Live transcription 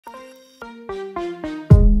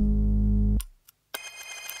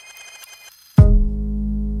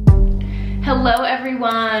Hello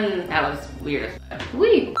everyone. That was weird.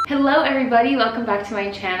 Whee. Hello everybody, welcome back to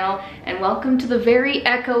my channel and welcome to the very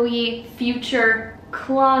echoey future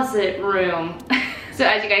closet room. So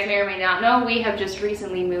as you guys may or may not know, we have just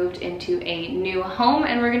recently moved into a new home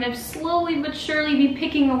and we're gonna slowly but surely be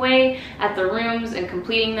picking away at the rooms and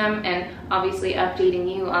completing them and obviously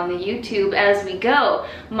updating you on the YouTube as we go.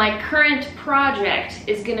 My current project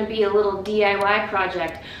is gonna be a little DIY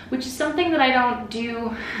project, which is something that I don't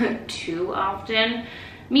do too often.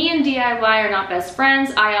 Me and DIY are not best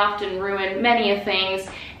friends. I often ruin many of things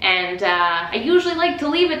and I usually like to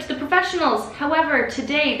leave it to the professionals. However,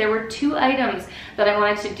 today there were two items that I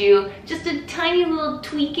wanted to do, just a tiny little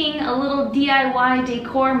tweaking, a little DIY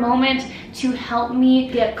decor moment to help me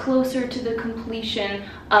get closer to the completion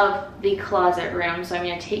of the closet room. So I'm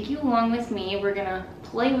gonna take you along with me. We're gonna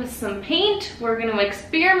play with some paint, we're gonna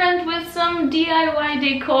experiment with some DIY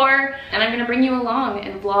decor, and I'm gonna bring you along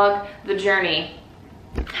and vlog the journey.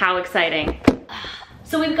 How exciting.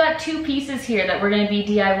 So we've got two pieces here that we're gonna be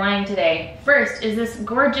DIYing today. First is this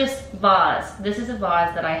gorgeous vase. This is a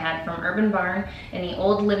vase that I had from Urban Barn in the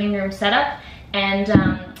old living room setup. And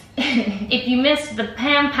if you missed the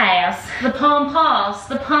pampas, the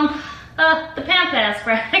pampas,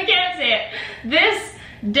 I can't say it. This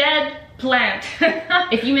dead plant.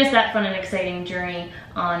 If you missed that fun and exciting journey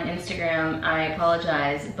on Instagram, I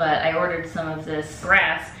apologize, but I ordered some of this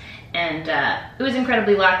grass and it was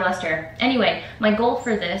incredibly lackluster. Anyway, my goal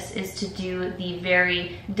for this is to do the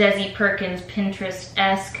very Desi Perkins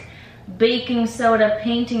Pinterest-esque baking soda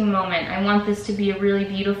painting moment. I want this to be a really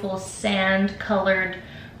beautiful sand-colored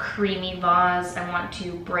creamy vase. I want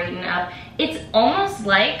to brighten up. It's almost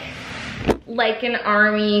like an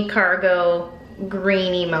army cargo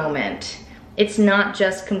greeny moment. It's not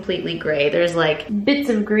just completely gray. There's like bits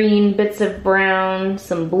of green, bits of brown,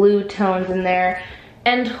 some blue tones in there.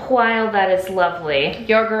 And while that is lovely,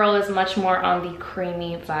 your girl is much more on the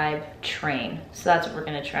creamy vibe train. So that's what we're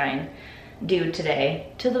gonna try and do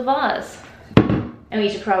today to the vase. And we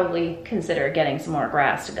should probably consider getting some more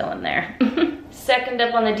grass to go in there. Second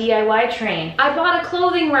up on the DIY train, I bought a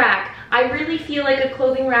clothing rack. I really feel like a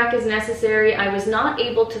clothing rack is necessary. I was not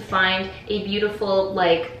able to find a beautiful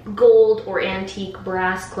like gold or antique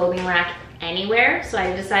brass clothing rack anywhere. So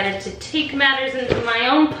I decided to take matters into my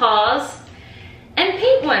own paws and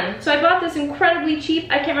paint one. So I bought this incredibly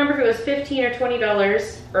cheap. I can't remember if it was $15 or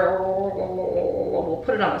 $20. We'll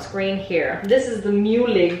put it on the screen here. This is the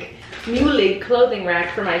Mulig clothing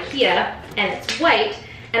rack from IKEA, and it's white.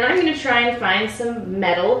 And I'm gonna try and find some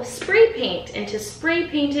metal spray paint and to spray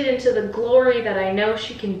paint it into the glory that I know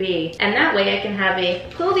she can be. And that way I can have a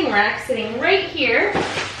clothing rack sitting right here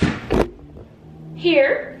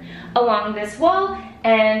along this wall.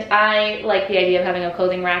 And I like the idea of having a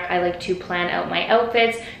clothing rack. I like to plan out my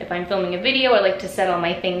outfits. If I'm filming a video, I like to set all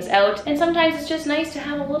my things out. And sometimes it's just nice to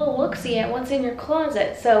have a little look-see at what's in your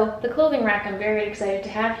closet. So the clothing rack I'm very excited to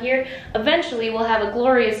have here. Eventually we'll have a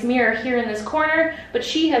glorious mirror here in this corner, but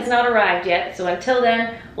she has not arrived yet. So until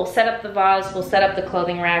then, we'll set up the vase, we'll set up the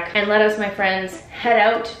clothing rack, and let us, my friends, head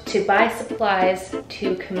out to buy supplies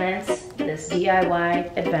to commence this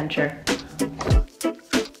DIY adventure.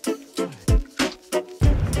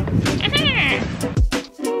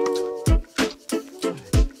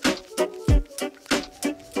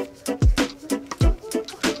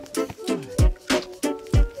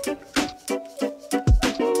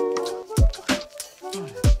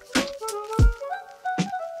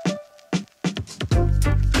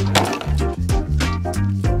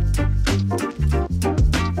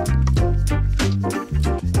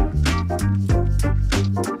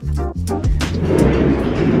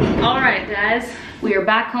 We are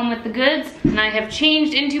back home with the goods, and I have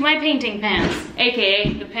changed into my painting pants,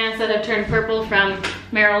 aka the pants that have turned purple from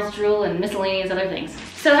Merrill's Drool and miscellaneous other things.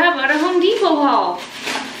 So how about a Home Depot haul?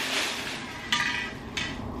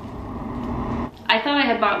 I thought I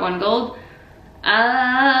had bought one gold, but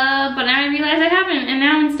now I realize I haven't, and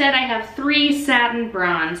now instead I have 3 satin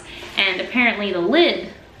bronze, and apparently the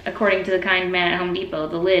lid, according to the kind man at Home Depot,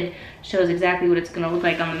 the lid shows exactly what it's gonna look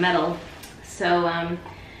like on the metal. So,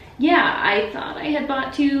 yeah, I thought I had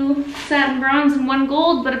bought 2 satin bronze and 1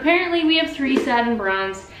 gold, but apparently we have 3 satin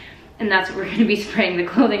bronze, and that's what we're gonna be spraying the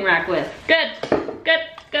clothing rack with. Good, good,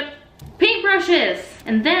 good. Paintbrushes!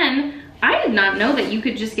 And then, I did not know that you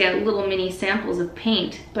could just get little mini samples of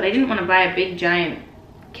paint, but I didn't want to buy a big giant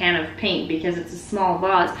can of paint because it's a small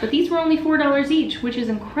vase, but these were only $4 each, which is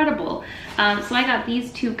incredible. So I got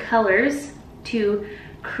these 2 colors, 2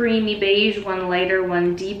 creamy beige, one lighter,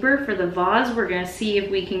 one deeper for the vase. We're gonna see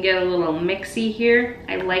if we can get a little mixy here.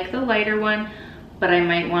 I like the lighter one, but I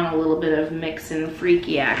might want a little bit of mix and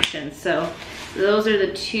freaky action. So those are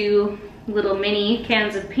the 2 little mini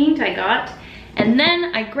cans of paint I got. And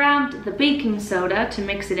then I grabbed the baking soda to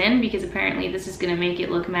mix it in because apparently this is gonna make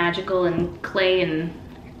it look magical and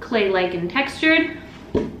clay-like and textured.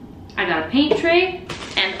 I got a paint tray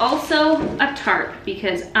and also a tarp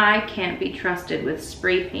because I can't be trusted with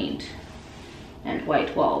spray paint and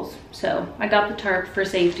white walls. So I got the tarp for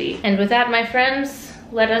safety. And with that, my friends,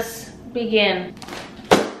 let us begin.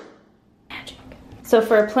 Magic. So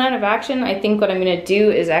for a plan of action, I think what I'm gonna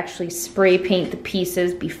do is actually spray paint the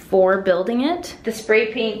pieces before building it. The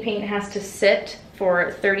spray paint has to sit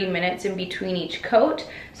for 30 minutes in between each coat.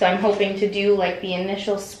 So I'm hoping to do like the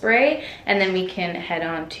initial spray and then we can head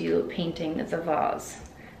on to painting the vase.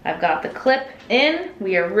 I've got the clip in,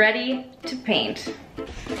 we are ready to paint.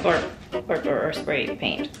 Or spray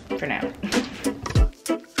paint for now.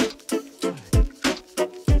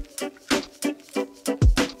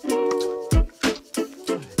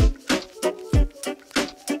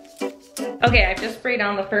 Okay, I've just sprayed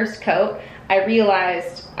on the first coat. I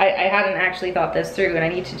realized I hadn't actually thought this through and I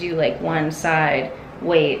need to do like one side,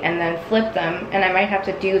 wait, and then flip them, and I might have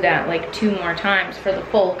to do that like 2 more times for the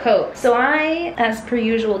full coat. So I, as per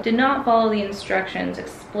usual, did not follow the instructions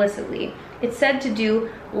explicitly. It said to do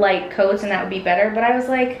light coats and that would be better, but I was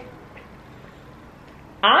like,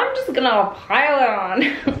 I'm just gonna pile it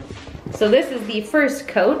on. So this is the first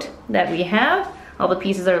coat that we have. All the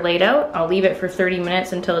pieces are laid out. I'll leave it for 30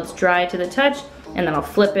 minutes until it's dry to the touch, and then I'll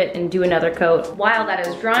flip it and do another coat. While that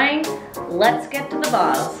is drying, let's get to the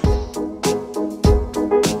vase.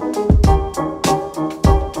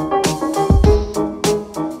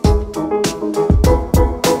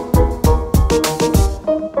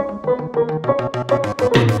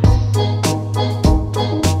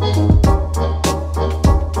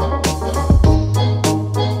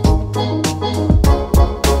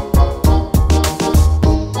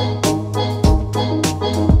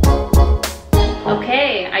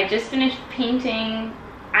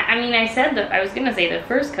 I was gonna say the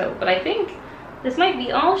first coat, but I think this might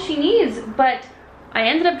be all she needs. But I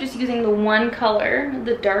ended up just using the one color,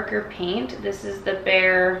 the darker paint. This is the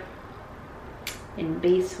Bear in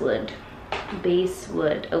Basswood.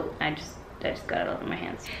 Oh, I just got it all in my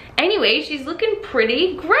hands. Anyway, she's looking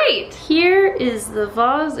pretty great. Here is the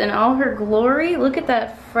vase in all her glory. Look at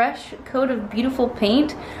that fresh coat of beautiful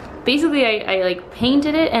paint. Basically, I like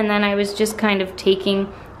painted it and then I was just kind of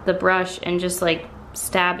taking the brush and just like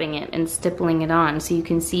stabbing it and stippling it on, so you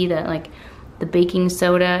can see that like the baking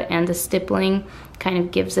soda and the stippling kind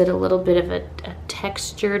of gives it a little bit of a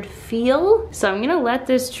textured feel. So I'm gonna let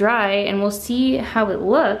this dry and we'll see how it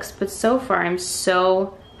looks, but so far I'm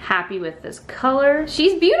so happy with this color.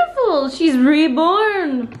 She's beautiful, she's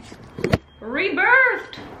reborn,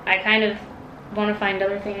 rebirthed. I kind of want to find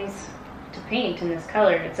other things to paint in this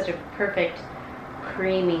color. It's such a perfect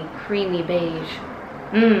creamy beige.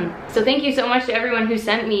 So thank you so much to everyone who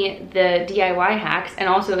sent me the DIY hacks. And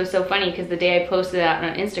also it was so funny because the day I posted that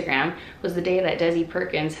on Instagram was the day that Desi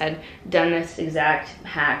Perkins had done this exact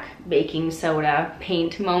hack baking soda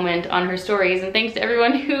paint moment on her stories. And thanks to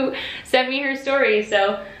everyone who sent me her story.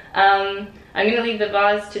 So I'm gonna leave the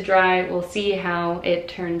vase to dry. We'll see how it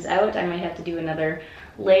turns out. I might have to do another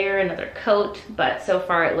layer, another coat, but so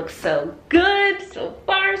far it looks so good. So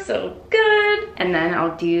far so good. And then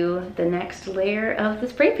I'll do the next layer of the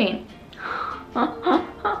spray paint.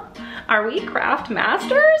 Are we craft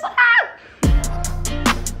masters? Ah!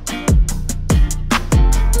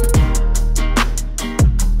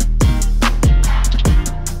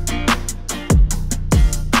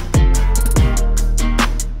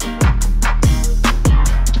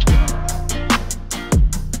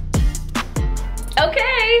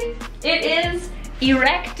 It is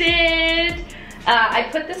erected. I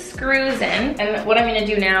put the screws in, and what I'm gonna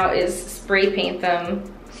do now is spray paint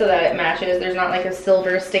them so that it matches. There's not like a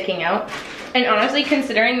silver sticking out. And honestly,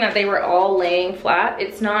 considering that they were all laying flat,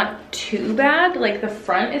 it's not too bad. Like the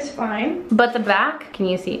front is fine, but the back, can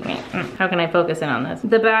you see me? How can I focus in on this?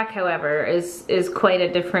 The back, however, is quite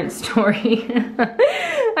a different story.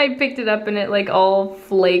 I picked it up and it like all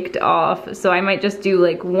flaked off. So I might just do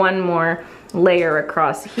like one more layer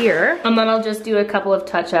across here, and then I'll just do a couple of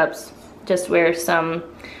touch-ups just where some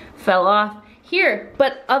fell off here.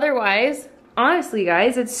 But otherwise, honestly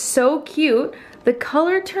guys, it's so cute. The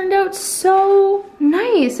color turned out so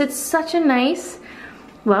nice. It's such a nice,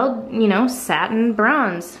 well, you know, satin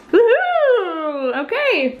bronze. Woohoo!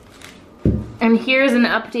 Okay. And here's an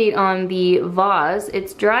update on the vase.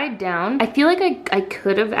 It's dried down. I feel like I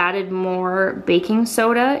could have added more baking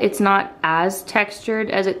soda. It's not as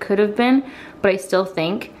textured as it could have been, but I still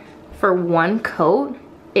think for one coat,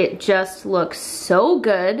 it just looks so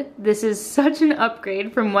good. This is such an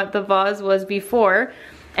upgrade from what the vase was before.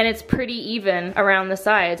 And it's pretty even around the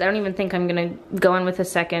sides. I don't even think I'm gonna go in with a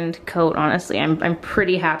second coat, honestly. I'm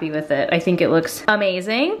pretty happy with it. I think it looks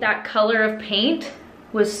amazing. That color of paint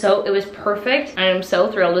was it was perfect. I am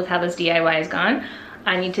so thrilled with how this DIY has gone.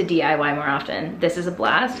 I need to DIY more often. This is a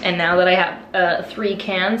blast. And now that I have 3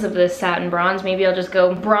 cans of this satin bronze, maybe I'll just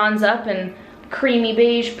go bronze up and creamy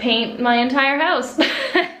beige paint my entire house.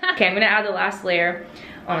 Okay, I'm gonna add the last layer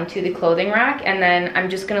onto the clothing rack, and then I'm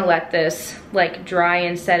just gonna let this like dry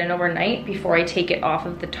and set in overnight before I take it off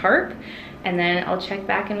of the tarp. And then I'll check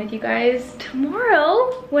back in with you guys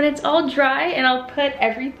tomorrow when it's all dry and I'll put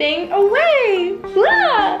everything away.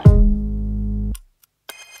 Ah!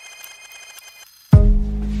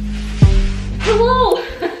 Hello!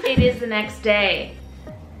 It is the next day.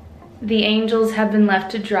 The angels have been left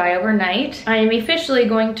to dry overnight. I am officially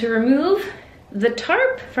going to remove the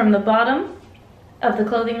tarp from the bottom of the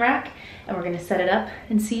clothing rack, and we're gonna set it up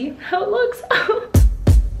and see how it looks.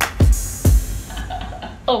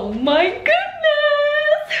 Oh my goodness!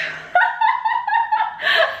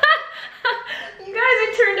 You guys,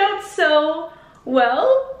 it turned out so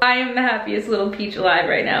well. I am the happiest little peach alive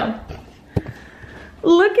right now.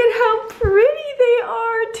 Look at how pretty they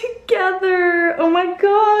are together. Oh my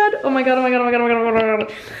god. Oh my god, oh my god, oh my god, oh my god, oh my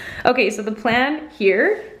god. Okay, so the plan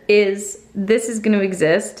here is this is gonna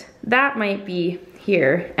exist. That might be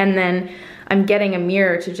here. And then I'm getting a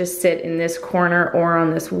mirror to just sit in this corner or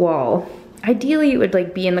on this wall. Ideally, it would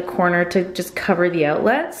like be in the corner to just cover the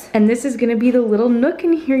outlets. And this is gonna be the little nook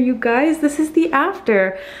in here, you guys. This is the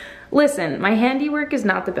after. Listen, my handiwork is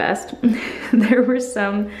not the best. There were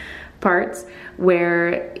some parts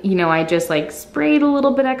where, you know, I just like sprayed a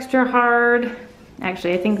little bit extra hard.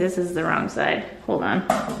 Actually, I think this is the wrong side. Hold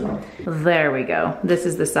on. There we go. This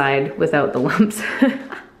is the side without the lumps.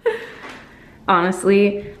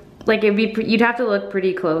 Honestly, like you'd have to look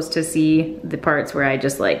pretty close to see the parts where I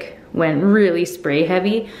just like went really spray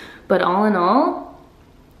heavy. But all in all,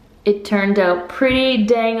 it turned out pretty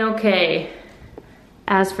dang okay.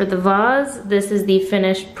 As for the vase, this is the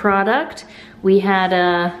finished product. We had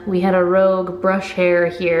a rogue brush hair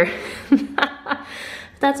here.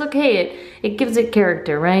 That's okay, it gives it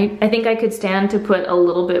character, right? I think I could stand to put a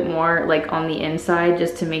little bit more like on the inside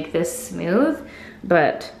just to make this smooth,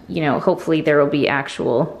 but you know, hopefully there will be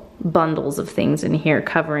actual bundles of things in here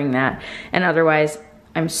covering that. And otherwise,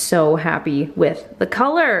 I'm so happy with the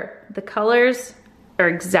color. The colors are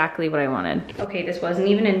exactly what I wanted. Okay, this wasn't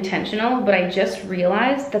even intentional, but I just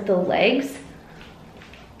realized that the legs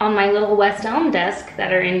on my little West Elm desk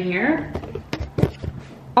that are in here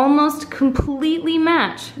almost completely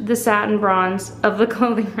match the satin bronze of the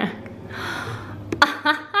clothing rack.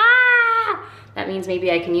 That means maybe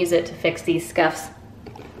I can use it to fix these scuffs.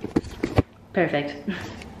 Perfect.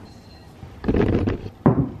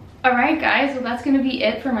 All right, guys, well, that's gonna be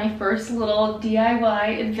it for my first little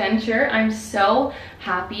DIY adventure. I'm so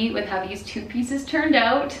happy with how these 2 pieces turned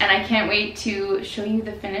out, and I can't wait to show you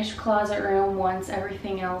the finished closet room once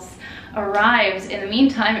everything else arrives. In the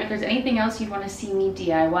meantime, if there's anything else you'd want to see me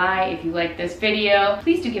DIY, if you like this video,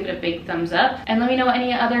 please do give it a big thumbs up, and let me know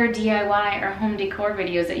any other DIY or home decor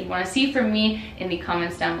videos that you want to see from me in the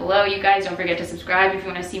comments down below. You guys, don't forget to subscribe if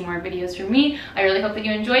you want to see more videos from me. I really hope that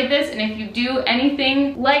you enjoyed this, and if you do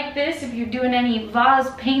anything like this, if you're doing any vase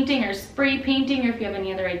painting or spray painting, or if you have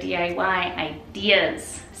any other DIY ideas,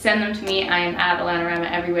 send them to me. I am at Allana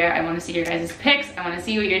everywhere. I want to see your guys' pics. I want to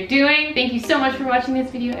see what you're doing. Thank you so much for watching this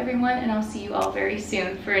video, everyone, and I'll see you all very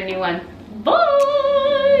soon for a new one. Bye!